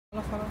See,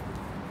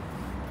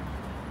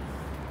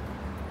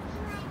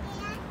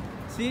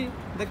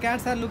 the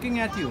cats are looking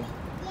at you.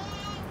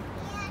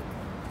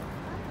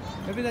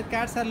 Maybe the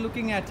cats are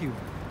looking at you.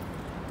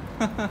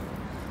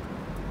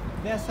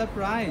 They are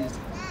surprised.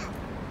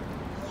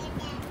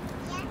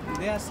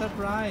 They are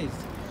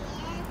surprised.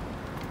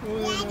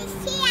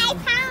 See, I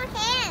found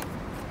him.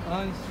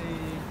 Oh,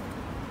 see.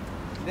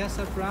 They are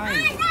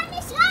surprised. He's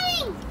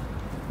going.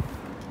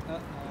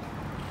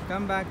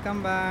 Come back,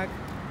 come back.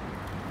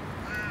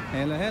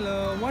 Hello,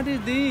 hello. What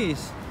is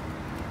this?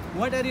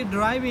 What are you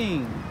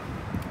driving?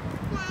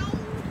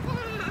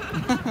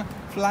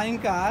 Flying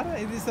car?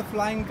 Is this a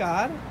flying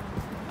car?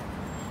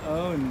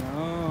 Oh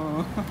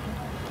no.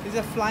 Is it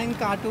a flying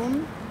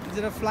cartoon? Is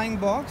it a flying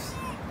box?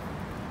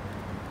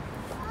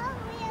 Oh,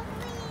 we are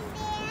going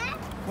there.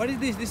 What is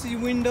this? This is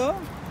window?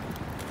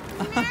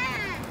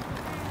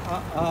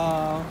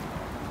 Uh-oh.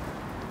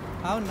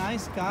 How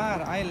nice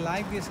car. I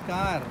like this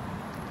car.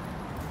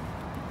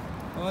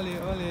 Ole,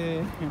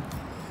 ole.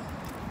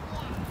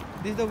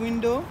 This is the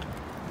window?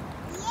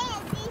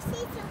 Yes, this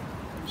is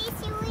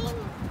window.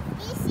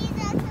 This is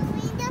also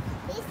window.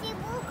 This is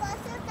book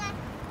also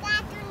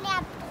cartoon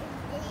lab.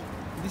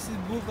 This is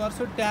book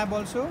also, tab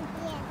also,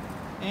 Yes.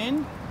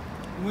 and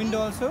window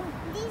also?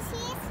 This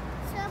is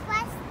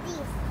sofa.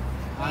 This.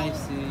 I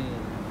see.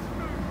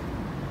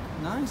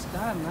 Nice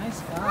car,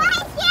 nice car. Oh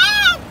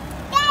yes!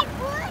 That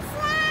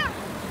Bisuza!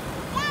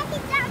 Daddy,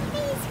 Jumpy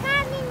is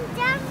coming,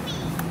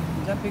 Jumpy.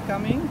 Jumpy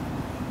coming?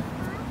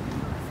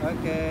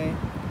 Okay.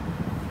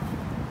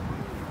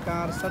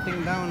 Car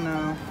shutting down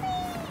now.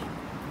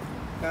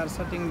 Car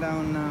shutting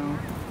down now.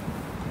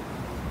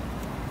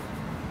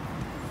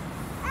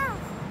 Oh,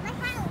 my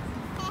house.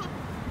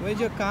 Where's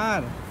your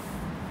car?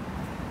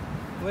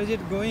 Where's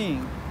it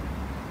going?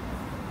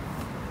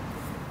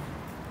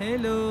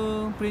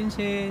 Hello,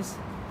 princess.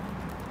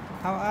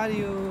 How are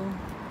you?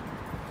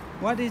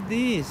 What is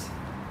this?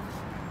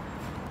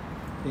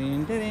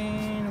 Tin, tin,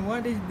 tin.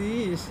 What is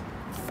this?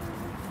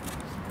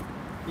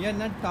 You are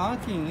not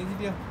talking. Is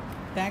it your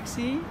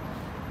taxi? No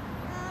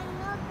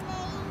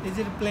plane. Is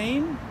it a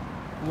plane?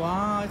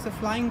 Wow, it's a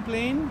flying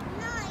plane. No,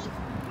 it's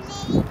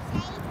plane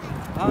cycle.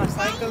 Ah,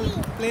 cycle,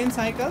 plane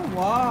cycle.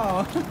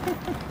 Wow. It's plane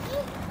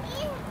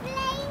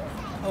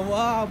cycle. Oh,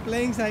 wow,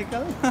 playing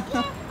cycle.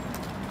 Yeah.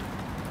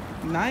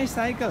 Nice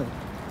cycle.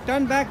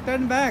 Turn back,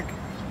 turn back.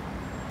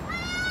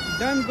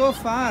 Don't go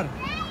far.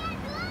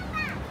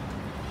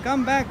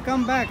 Come back,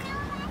 come back.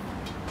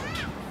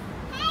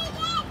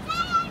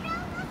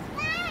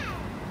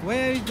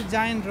 Where is the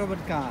giant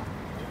robot car?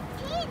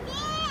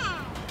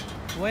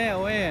 Where,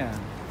 where?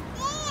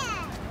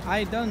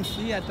 I don't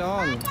see at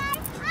all.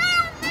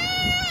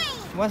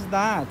 What's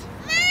that?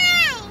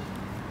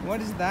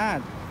 What is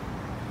that?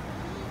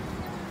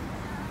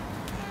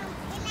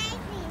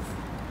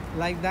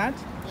 Like that?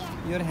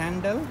 Your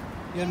handle?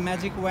 Your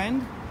magic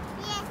wand?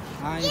 Yes.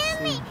 I Give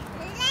see. me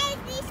like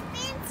this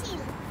pencil.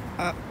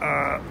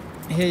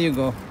 Here you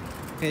go.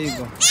 Here you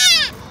go.